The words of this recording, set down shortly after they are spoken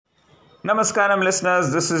Namaskaram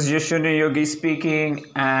listeners, this is Yashuni Yogi speaking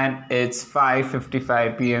and it's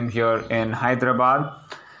 5:55 p.m. here in Hyderabad.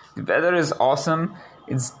 The weather is awesome,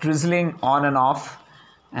 it's drizzling on and off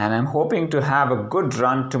and I'm hoping to have a good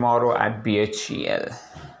run tomorrow at BHEL.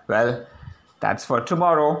 Well, that's for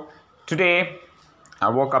tomorrow. Today, I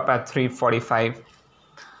woke up at 3:45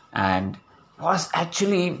 and was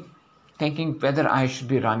actually thinking whether I should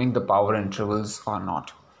be running the power intervals or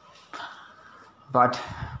not. But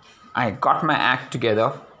I got my act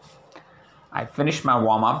together, I finished my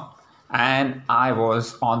warm-up and I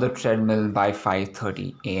was on the treadmill by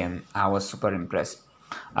 5:30 a.m. I was super impressed.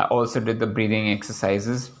 I also did the breathing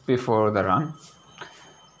exercises before the run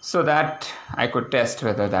so that I could test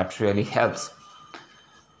whether that really helps.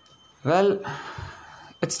 Well,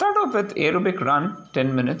 it started off with aerobic run,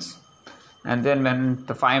 10 minutes. And then when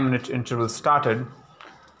the 5-minute interval started,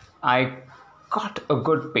 I got a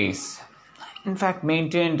good pace. In fact,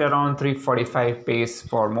 maintained around 3:45 pace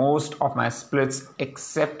for most of my splits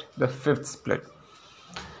except the 5th split.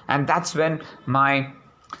 And that's when my,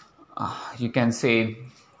 you can say,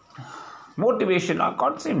 motivation, or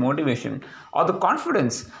can't say motivation, or the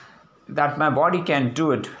confidence that my body can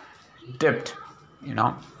do it dipped,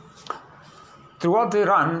 Throughout the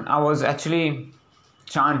run, I was actually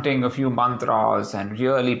chanting a few mantras and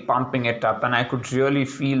really pumping it up, and I could really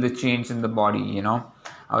feel the change in the body,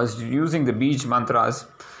 I was using the Bij mantras,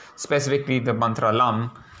 specifically the mantra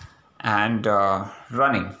Lam, and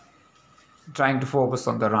running, trying to focus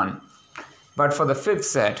on the run. But for the 5th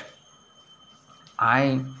set,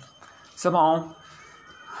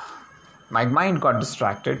 my mind got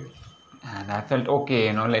distracted and I felt,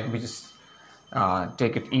 okay, let me just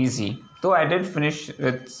take it easy. Though I did finish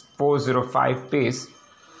with 4:05 pace,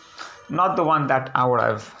 not the one that I would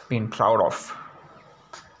have been proud of.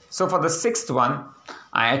 So for the 6th one,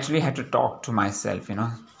 I actually had to talk to myself,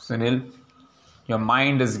 Sunil, your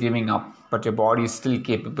mind is giving up, but your body is still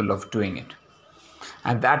capable of doing it.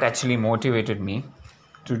 And that actually motivated me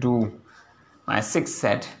to do my 6th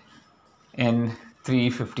set in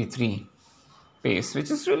 3:53 pace,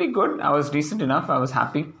 which is really good. I was decent enough. I was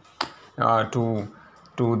happy to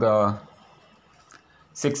do the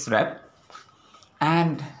 6th rep.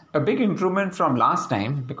 And a big improvement from last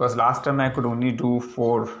time, because last time I could only do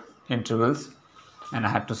 4 intervals and I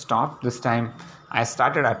had to stop. This time I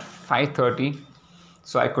started at 5:30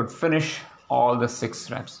 so I could finish all the 6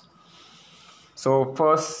 reps. So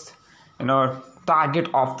first, target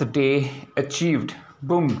of the day achieved.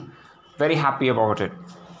 Boom. Very happy about it.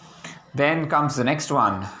 Then comes the next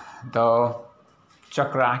one, the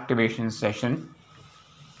chakra activation session.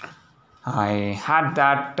 I had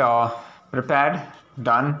that prepared,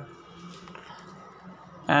 done.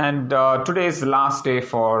 And today is the last day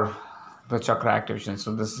for the chakra activation.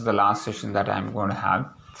 So this is the last session that I'm going to have.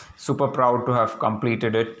 Super proud to have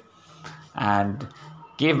completed it and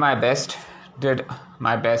did my best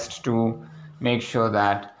to make sure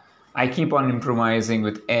that I keep on improvising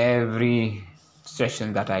with every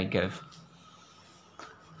session that I give.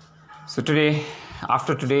 So today,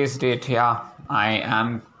 after today's date, I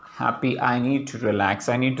am happy. I need to relax.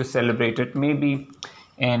 I need to celebrate it maybe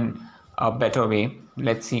in a better way.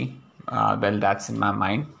 Let's see. That's in my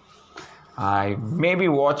mind. I maybe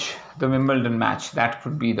watch the Wimbledon match. That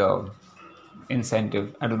could be the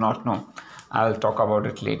incentive. I do not know. I'll talk about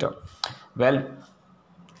it later. Well,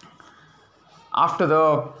 after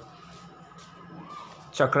the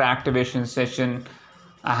chakra activation session,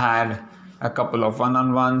 I had a couple of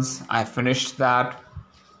one-on-ones. I finished that.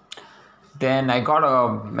 Then I got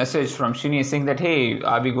a message from Shini saying that, hey,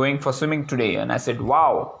 are we going for swimming today? And I said,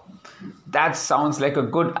 wow, that sounds like a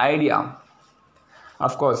good idea.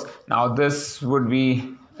 Of course, now this would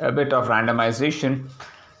be a bit of randomization.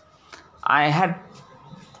 I had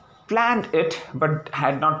planned it, but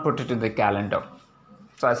had not put it in the calendar.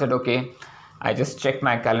 So I said, okay, I just checked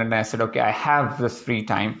my calendar and I said, okay, I have this free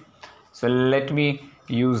time. So let me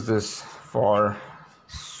use this for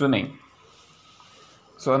swimming.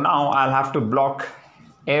 So now I'll have to block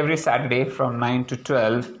every Saturday from 9 to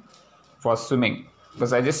 12 for swimming.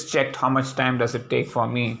 Because I just checked how much time does it take for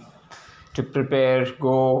me to prepare,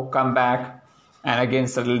 go, come back, and again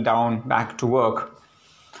settle down back to work.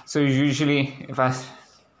 So usually if I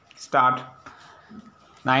start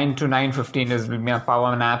 9 to 9:15 is my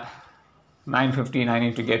power nap. 9:15 I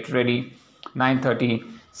need to get ready. 9:30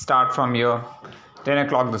 start from here. 10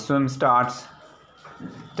 o'clock the swim starts.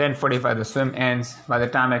 10:45 the swim ends. By the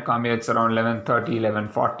time I come here, it's around 11:30,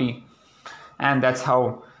 11:40. And that's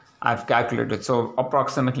how I've calculated. So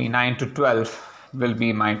approximately 9 to 12 will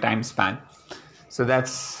be my time span. So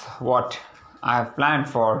that's what I have planned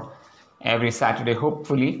for every Saturday.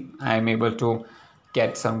 Hopefully, I am able to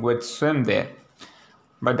get some good swim there.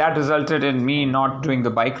 But that resulted in me not doing the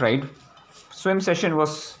bike ride. Swim session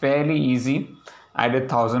was fairly easy. I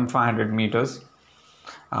did 1,500 meters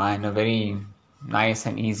in a very nice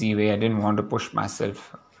and easy way. I didn't want to push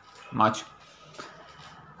myself much.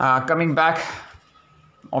 Coming back,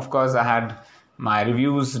 of course, I had my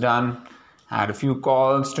reviews done, had a few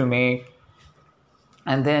calls to make,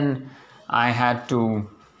 and then I had to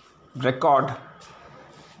record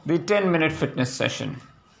the 10-minute fitness session.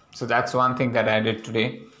 So that's one thing that I did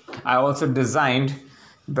today. I also designed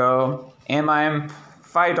the MIM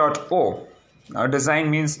 5.0. Now, design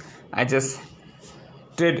means I just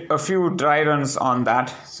did a few dry runs on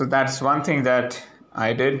that. So that's one thing that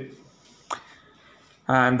I did.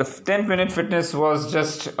 And the 10-minute fitness was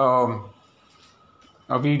just a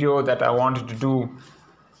video that I wanted to do,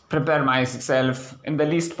 prepare myself in the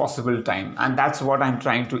least possible time. And that's what I'm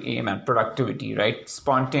trying to aim at, productivity, right?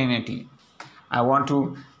 Spontaneity. I want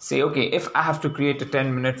to say, okay, if I have to create a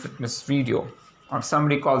 10-minute fitness video, or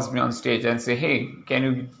somebody calls me on stage and say, hey, can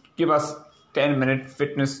you give us 10-minute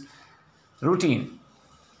fitness routine?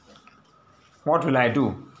 What will I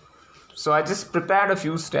do? So I just prepared a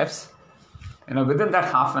few steps. Within that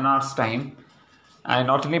half an hour's time, I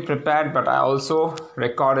not only prepared, but I also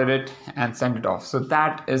recorded it and sent it off. So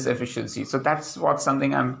that is efficiency. So that's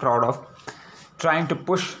something I'm proud of, trying to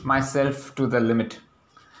push myself to the limit.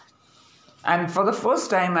 And for the first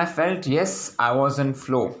time, I felt, yes, I was in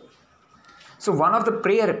flow. So one of the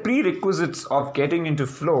prerequisites of getting into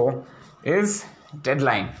flow is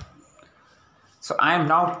deadline. So I am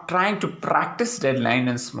now trying to practice deadline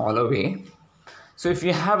in a smaller way. So if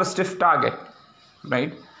you have a stiff target,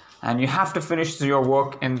 right, and you have to finish your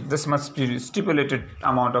work in this much stipulated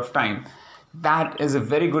amount of time, that is a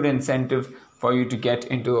very good incentive for you to get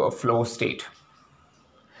into a flow state.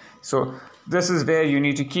 So this is where you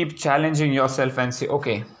need to keep challenging yourself and say,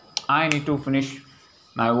 okay, I need to finish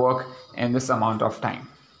my work in this amount of time.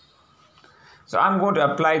 So I'm going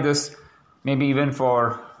to apply this maybe even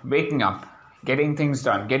for waking up, getting things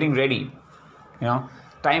done, getting ready,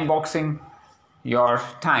 time boxing your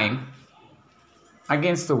time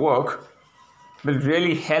against the work will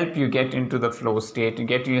really help you get into the flow state and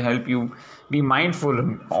help you be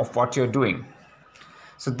mindful of what you're doing.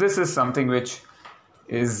 So this is something which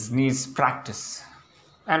needs practice.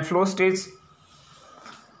 And flow states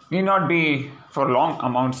need not be for long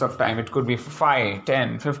amounts of time. It could be for 5,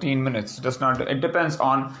 10, 15 minutes. It depends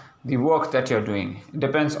on the work that you're doing. It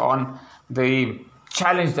depends on the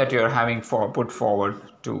challenge that you're having put forward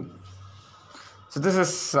to. So this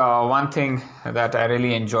is one thing that I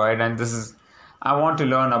really enjoyed, and I want to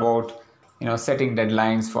learn about, setting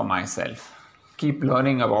deadlines for myself. Keep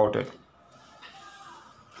learning about it.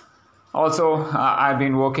 Also, I've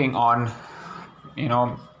been working on,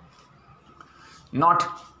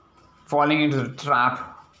 not falling into the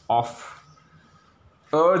trap of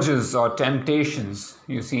urges or temptations,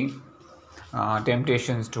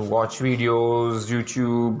 temptations to watch videos,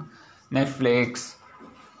 YouTube, Netflix.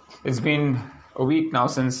 It's been a week now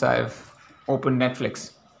since I've opened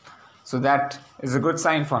Netflix. So that is a good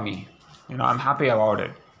sign for me. I'm happy about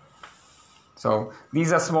it. So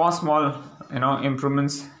these are small,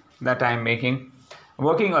 improvements that I'm making.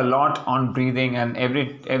 Working a lot on breathing, and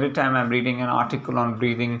every time I'm reading an article on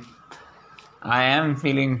breathing, I am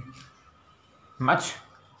feeling much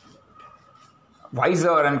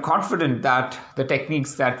wiser and confident that the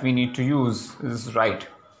techniques that we need to use is right.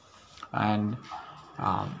 And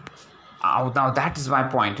now that is my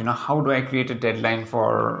point. How do I create a deadline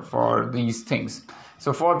for these things?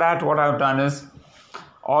 So for that, what I've done is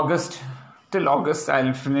till August,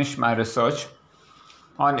 I'll finish my research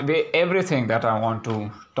on everything that I want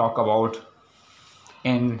to talk about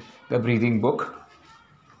in the breathing book.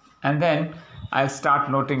 And then I'll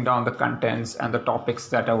start noting down the contents and the topics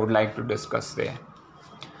that I would like to discuss there.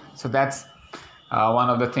 So that's one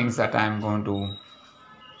of the things that I'm going to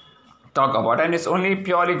talk about, and it's only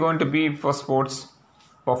purely going to be for sports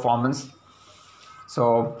performance.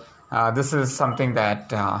 So this is something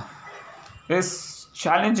that is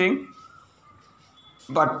challenging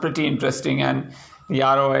but pretty interesting, and the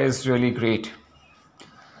ROI is really great.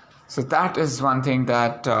 So that is one thing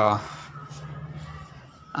that I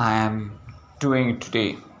am doing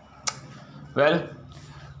today. Well,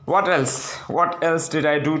 what else did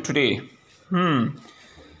I do today?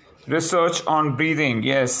 Research on breathing.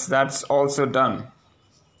 Yes, that's also done.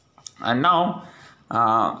 And now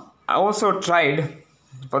I also tried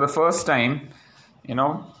for the first time,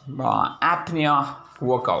 apnea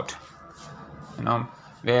workout,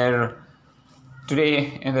 where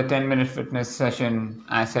today in the 10-minute fitness session,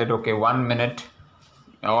 I said, okay, 1 minute,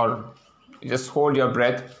 or just hold your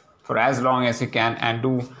breath for as long as you can and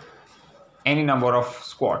do any number of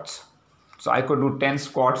squats. So I could do 10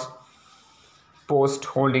 squats post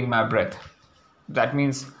holding my breath. That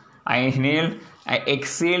means I inhaled, I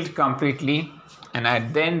exhaled completely, and I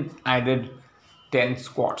did 10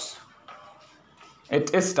 squats.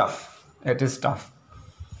 It is tough.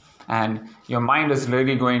 And your mind is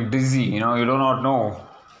really going dizzy. You do not know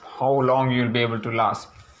how long you'll be able to last.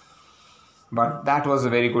 But that was a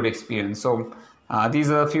very good experience. So these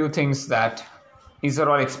are a few things these are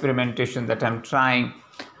all experimentation that I'm trying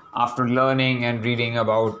after learning and reading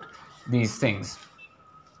about these things.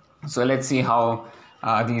 So let's see how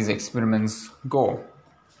these experiments go.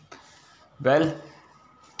 Well,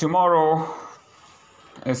 tomorrow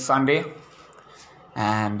is Sunday,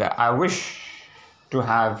 and I wish to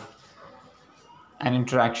have an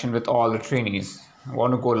interaction with all the trainees. I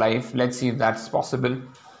want to go live. Let's see if that's possible.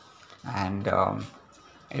 And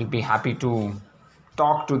I'll be happy to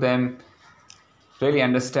talk to them, really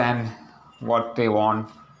understand what they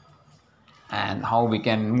want and how we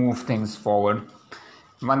can move things forward.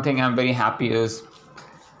 One thing I'm very happy is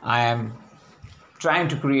I am trying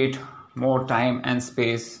to create more time and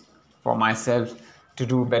space for myself to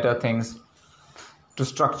do better things, to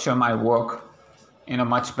structure my work in a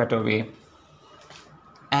much better way.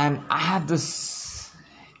 And I have this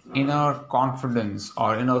inner confidence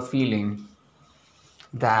or inner feeling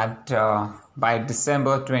that by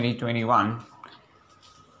December 2021,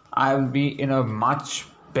 I will be in a much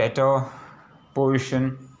better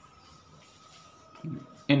position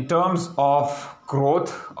in terms of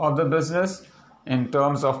growth of the business, in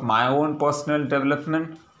terms of my own personal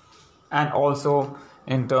development, and also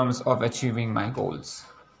in terms of achieving my goals.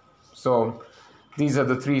 So these are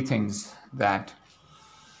the three things that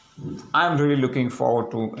I'm really looking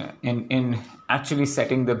forward to in actually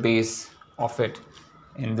setting the base of it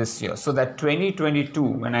in this year. So that 2022,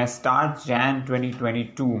 when I start Jan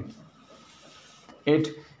 2022, it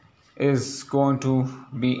is going to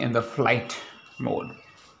be in the flight mode,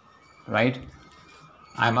 right?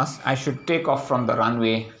 I should take off from the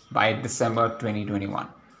runway by December 2021.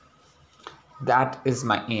 That is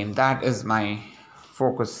my aim. That is my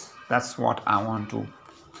focus. That's what I want to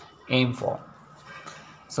aim for.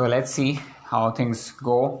 So let's see how things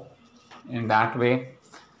go in that way.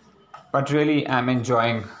 But really, I'm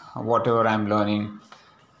enjoying whatever I'm learning.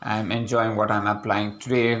 I'm enjoying what I'm applying.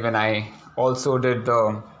 Today, when I also did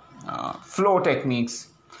the flow techniques,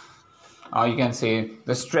 you can say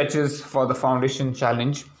the stretches for the foundation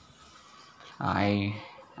challenge, I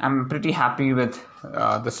am pretty happy with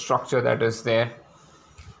the structure that is there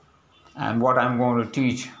and what I'm going to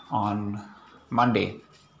teach on Monday.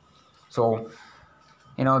 So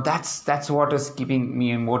that's what is keeping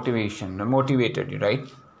me motivated, right?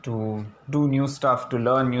 To do new stuff, to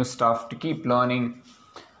learn new stuff, to keep learning.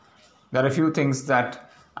 There are a few things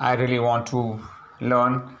that I really want to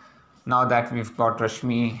learn now that we've got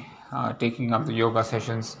Rashmi taking up the yoga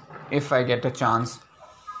sessions. If I get a chance,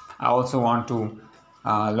 I also want to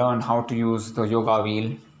learn how to use the yoga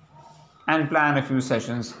wheel and plan a few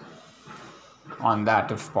sessions on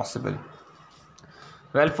that if possible.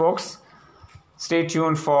 Well, folks, stay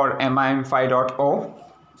tuned for MIM 5.0.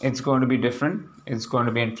 It's going to be different. It's going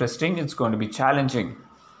to be interesting. It's going to be challenging.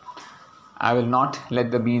 I will not let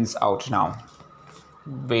the beans out now.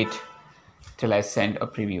 Wait till I send a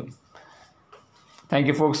preview. Thank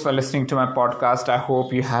you, folks, for listening to my podcast. I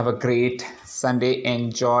hope you have a great Sunday.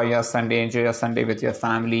 Enjoy your Sunday with your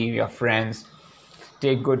family, your friends.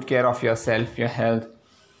 Take good care of yourself, your health.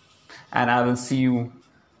 And I will see you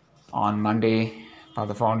on Monday for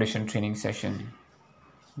the foundation training session.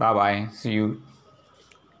 Bye-bye. See you.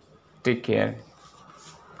 Take care.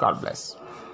 God bless.